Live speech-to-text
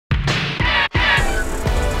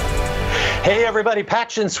Hey everybody,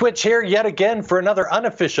 Patch and Switch here yet again for another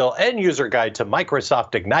unofficial end user guide to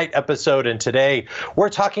Microsoft Ignite episode. And today we're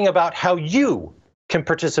talking about how you can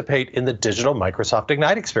participate in the digital Microsoft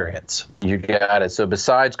Ignite experience. You got it. So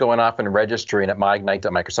besides going off and registering at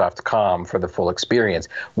myignite.microsoft.com for the full experience,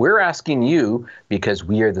 we're asking you, because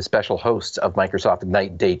we are the special hosts of Microsoft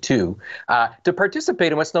Ignite Day 2, to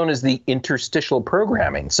participate in what's known as the interstitial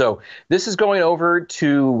programming. So this is going over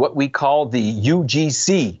to what we call the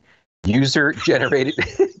UGC, user-generated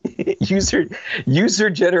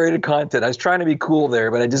user-generated content. I was trying to be cool there,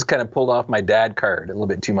 but I just kind of pulled off my dad card a little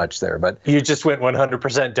bit too much there. But you just went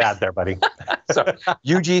 100% dad there, buddy. So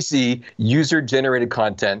UGC, user-generated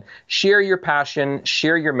content. Share your passion,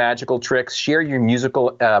 share your magical tricks, share your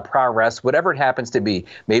musical prowess, whatever it happens to be.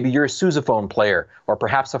 Maybe you're a sousaphone player, or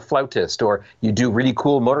perhaps a flautist, or you do really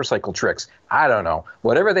cool motorcycle tricks. I don't know.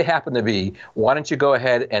 Whatever they happen to be, why don't you go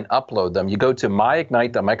ahead and upload them? You go to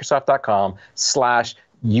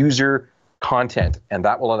myignite.microsoft.com/user content, and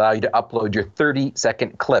that will allow you to upload your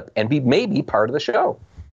 30-second clip and be maybe part of the show.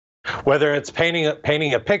 Whether it's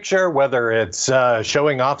painting a picture, whether it's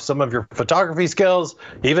showing off some of your photography skills,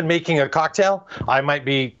 even making a cocktail, I might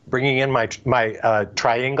be bringing in my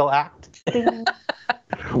triangle act.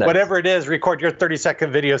 Nice. Whatever it is, record your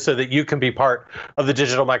 30-second video so that you can be part of the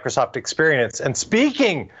digital Microsoft experience. And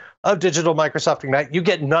speaking of digital Microsoft Ignite, you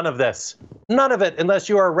get none of this. None of it unless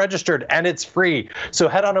you are registered, and it's free. So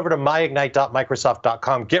head on over to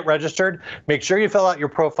myignite.microsoft.com, get registered, make sure you fill out your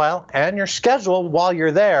profile and your schedule while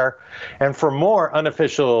you're there. And for more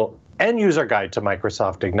unofficial end user guide to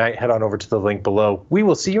Microsoft Ignite, head on over to the link below. We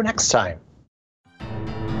will see you next time.